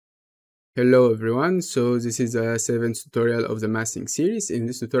Hello everyone, so this is the seventh tutorial of the masking series. In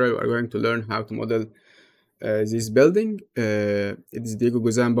this tutorial we are going to learn how to model this building. It is Diego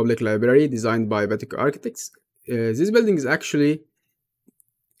Guzan Public Library designed by Batik Architects. This building is actually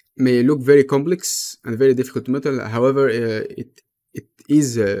may look very complex and very difficult to model. However, it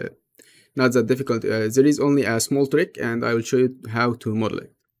is not that difficult. There is only a small trick and I will show you how to model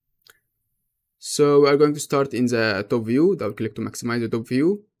it. So we are going to start in the top view. Double click to maximize the top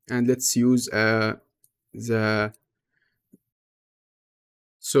view. And let's use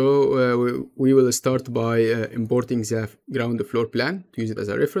we will start by importing the ground floor plan to use it as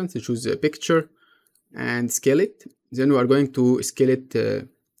a reference. Choose a picture and scale it. Then we are going to scale it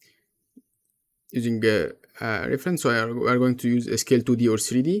using a reference. So we are going to use a scale 2D or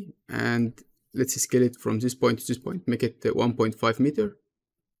 3D, and let's scale it from this point to this point. Make it 1.5 meter.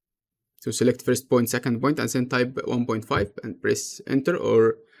 So select first point, second point, and then type 1.5 and press enter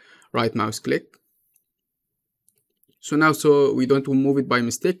or right mouse click. So now, so we don't move it by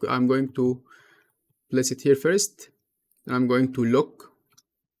mistake, I'm going to place it here first. Then I'm going to lock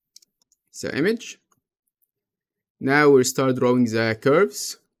the image. Now we'll start drawing the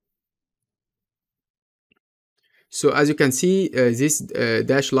curves. So as you can see, this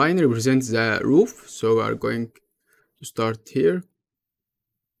dash line represents the roof. So we are going to start here.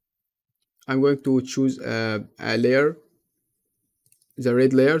 I'm going to choose a layer, the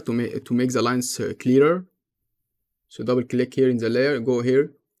red layer, to make the lines clearer. So double click here in the layer, go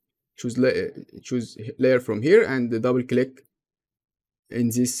here, choose layer from here, and double click in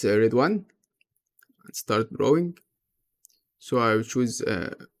this red one and start drawing. So I will choose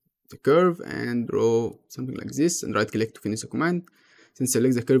the curve and draw something like this, and right click to finish the command. Then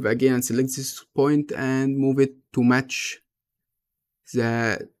select the curve again and select this point and move it to match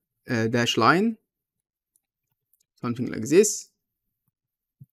the dash line, something like this.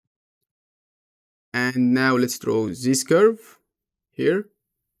 And now let's draw this curve here.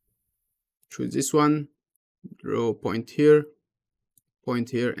 Choose this one, draw point here,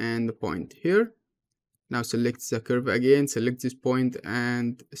 and a point here. Now select the curve again, select this point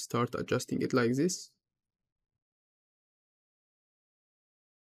and start adjusting it like this.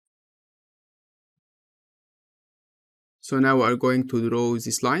 So now we are going to draw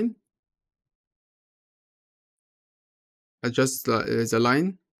this line. Adjust the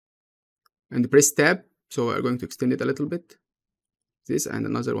line and press tab. So we are going to extend it a little bit. This and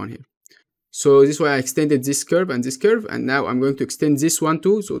another one here. So this way I extended this curve, and now I'm going to extend this one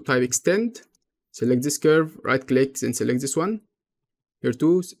too. So type extend, select this curve, right click, then select this one. Here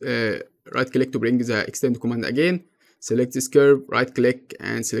too, right click to bring the extend command again. Select this curve, right click,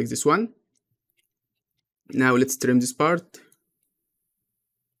 and select this one. Now let's trim this part.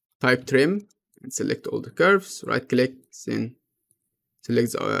 Type trim and select all the curves, right click, then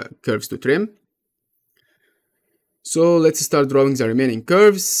select the curves to trim. So let's start drawing the remaining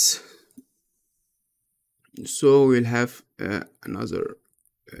curves. So we'll have another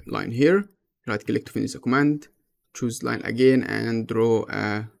line here, right click to finish the command, choose line again and draw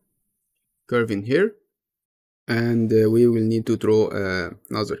a curve in here. And we will need to draw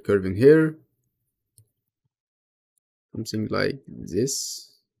another curve in here, something like this.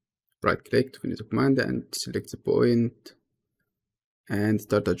 Right click to finish the command and select the point and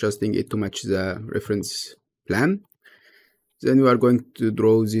start adjusting it to match the reference plan. Then we are going to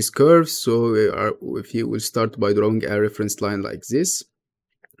draw these curves. So if you will start by drawing a reference line like this,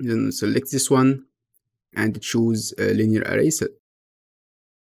 then select this one and choose a linear array. So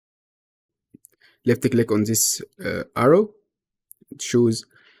left click on this arrow, choose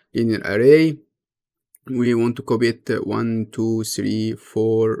linear array. We want to copy it 1, 2, 3,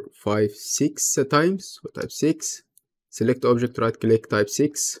 4, 5, 6 times. So type 6. Select object, right click, type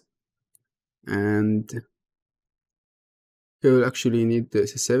 6. And here we'll actually need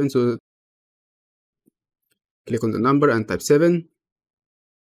 7. So click on the number and type 7.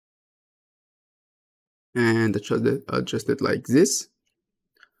 And adjust it like this.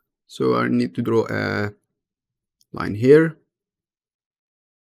 So I need to draw a line here,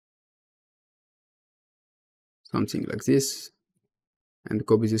 something like this, and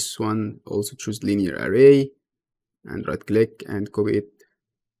copy this one. Also choose linear array and right click and copy it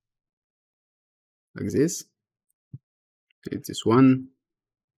like this. Hit this one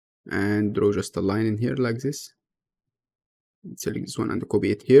and draw just a line in here like this. Select this one and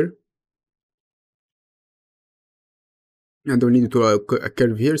copy it here. And we need to draw a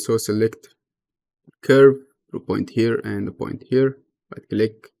curve here, so select curve, draw point here and a point here, right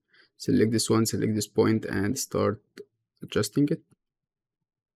click, select this one, select this point and start adjusting it.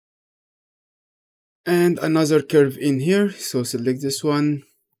 And another curve in here, so select this one,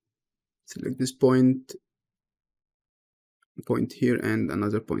 select this point here and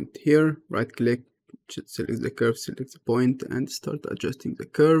another point here, right click, select the curve, select the point, and start adjusting the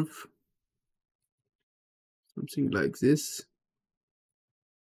curve, something like this.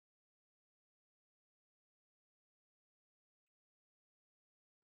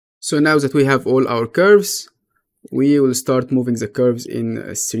 So now that we have all our curves, we will start moving the curves in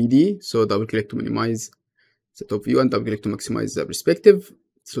 3D. So double click to minimize the top view and double click to maximize the perspective.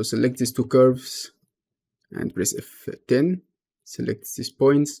 So select these two curves and press F10, select these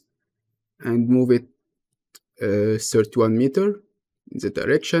points and move it 31 meter in the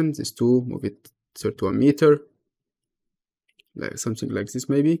direction. These two, move it 31 meter, like something like this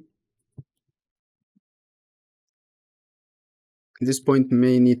maybe. This point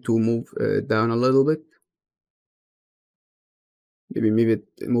may need to move down a little bit. Maybe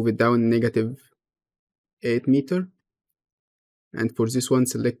move it down negative 8 meter. And for this one,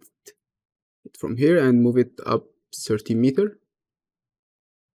 select it from here and move it up 30 meter,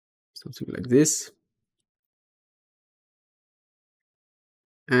 something like this.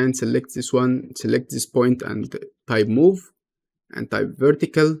 And select this one, select this point and type move and type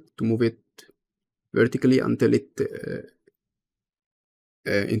vertical to move it vertically until it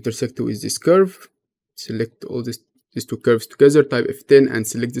intersect with this curve. Select all these two curves together, type F10 and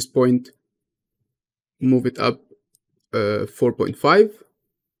select this point, move it up 4.5.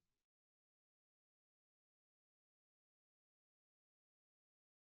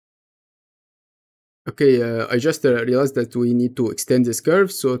 Okay, I just realized that we need to extend this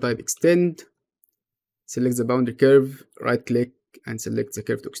curve, so type extend, select the boundary curve, right click and select the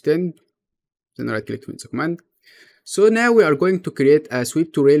curve to extend, then right click to enter command. So now we are going to create a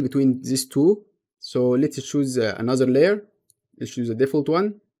sweep to rail between these two. So let's choose another layer. Let's choose the default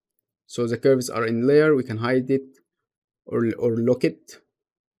one. So the curves are in layer, we can hide it or lock it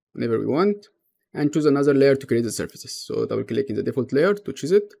whenever we want, and choose another layer to create the surfaces. So double click in the default layer to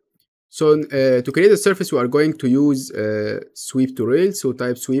choose it. So to create a surface, we are going to use sweep to rail. So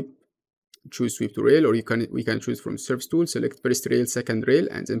type sweep, choose sweep to rail, or we can choose from surface tool, select first rail, second rail,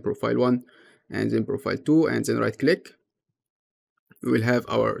 and then profile 1, and then profile 2, and then right click. We will have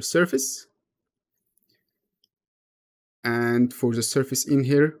our surface. And for the surface in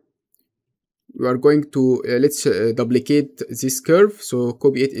here, we are going to let's duplicate this curve, so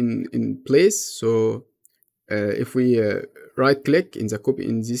copy it in place. So if we right click in the copy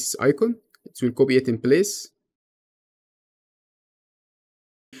in this icon, it will copy it in place.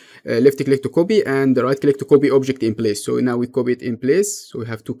 Left click to copy and right click to copy object in place. So now we copy it in place. So we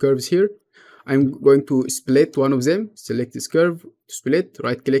have two curves here. I'm going to split one of them. Select this curve to split,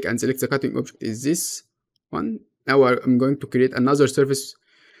 right click and select the cutting object is this one. Now I'm going to create another surface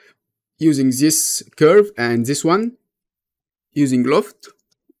using this curve and this one using loft.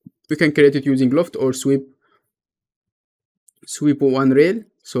 We can create it using loft or sweep one rail.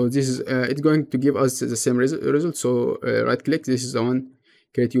 So this is it's going to give us the same result. So right click, this is the one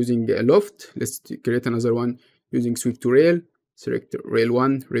create using loft. Let's create another one using sweep to rail. Select rail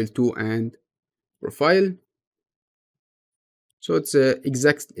 1, rail 2 and profile. So it's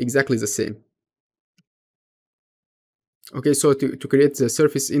exactly the same. Okay, so to create the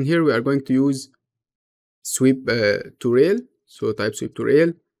surface in here, we are going to use sweep to rail. So type sweep to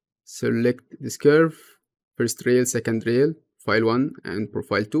rail, select this curve, first rail, second rail, file 1 and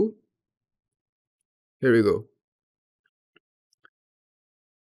profile 2. Here we go.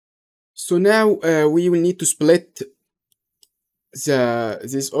 So now we will need to split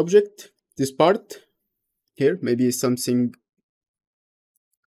this object, this part here, maybe something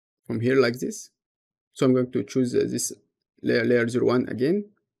from here like this. So I'm going to choose this layer 01 again.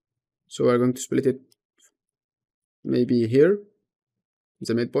 So we're going to split it maybe here,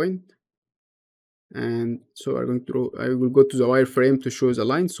 the midpoint. And so I will go to the wireframe to show the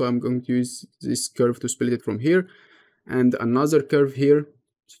line. So I'm going to use this curve to split it from here, and another curve here.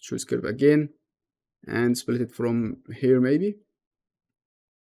 So choose curve again and split it from here maybe.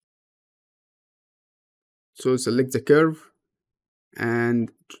 So select the curve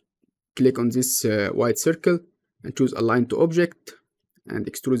and click on this white circle and choose align to object and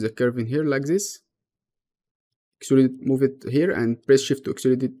extrude the curve in here like this. Extrude it, move it here and press shift to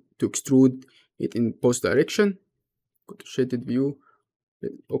extrude it in both direction. Go to shaded view.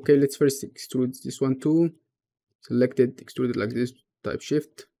 Okay, let's first extrude this one too. Select it, extrude it like this, type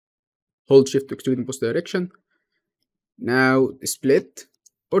shift, hold shift to extrude in both direction. Now split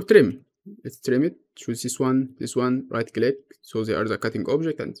or trim. Let's trim it. Choose this one, right click. So they are the cutting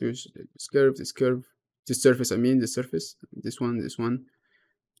object and choose this curve, this surface, I mean this surface, this one,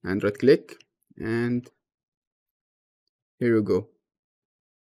 and right click, and here we go.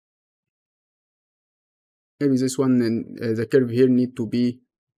 maybe this one and the curve here need to be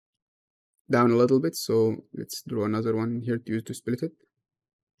down a little bit, so let's draw another one here to use to split it.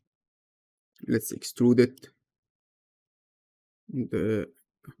 Let's extrude it, and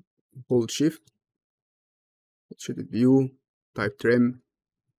hold shift, shaded view, type trim,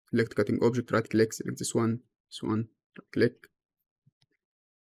 select cutting object, right click, select this one, right click.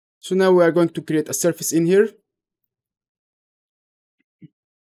 So now we are going to create a surface in here.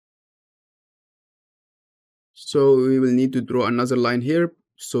 So we will need to draw another line here.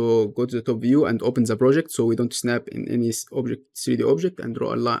 So go to the top view and open the project so we don't snap in any object, 3D object, and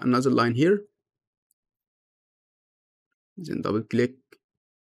draw another line here. Then double click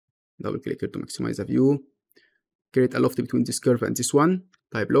here to maximize the view. Create a loft between this curve and this one.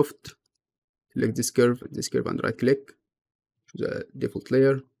 Type loft. Select this curve and right click. Choose a default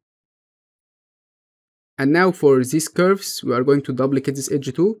layer. And now for these curves, we are going to duplicate this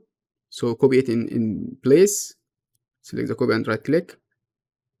edge too. So copy it in place. Select the copy and right click.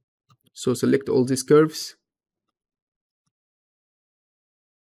 So select all these curves.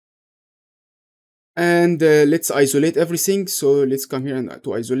 And let's isolate everything. So let's come here and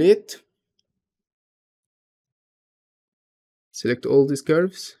to isolate. Select all these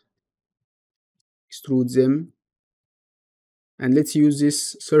curves. Extrude them. And let's use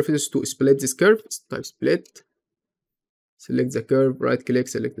this surface to split this curve. Type split. Select the curve, right click,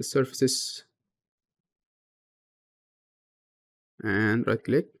 select the surfaces. And right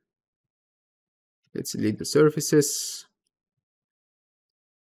click. Let's delete the surfaces.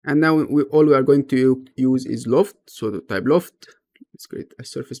 And now all we are going to use is loft. So type loft. Let's create a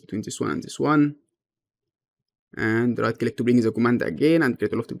surface between this one and this one. And right click to bring the command again and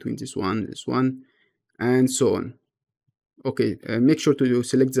create a loft between this one, and so on. Okay, make sure to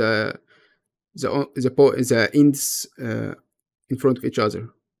select the ends in front of each other.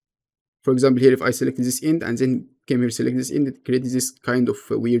 For example, here if I select this end and then came here select this end, it creates this kind of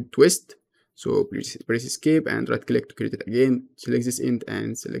weird twist. So press escape and right click to create it again. Select this end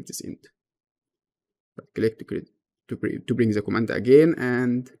and select this end. Right click to create to bring the command again,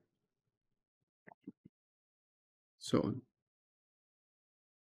 and so on.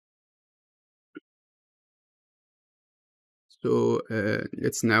 So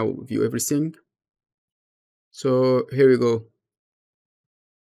let's now view everything. So here we go.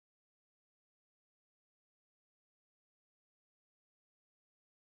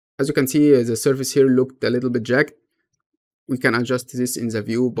 As you can see, the surface here looked a little bit jagged. We can adjust this in the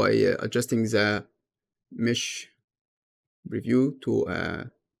view by adjusting the mesh preview to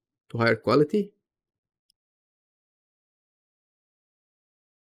higher quality.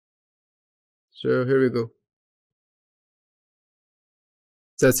 So here we go.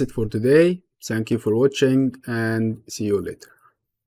 That's it for today. Thank you for watching and see you later.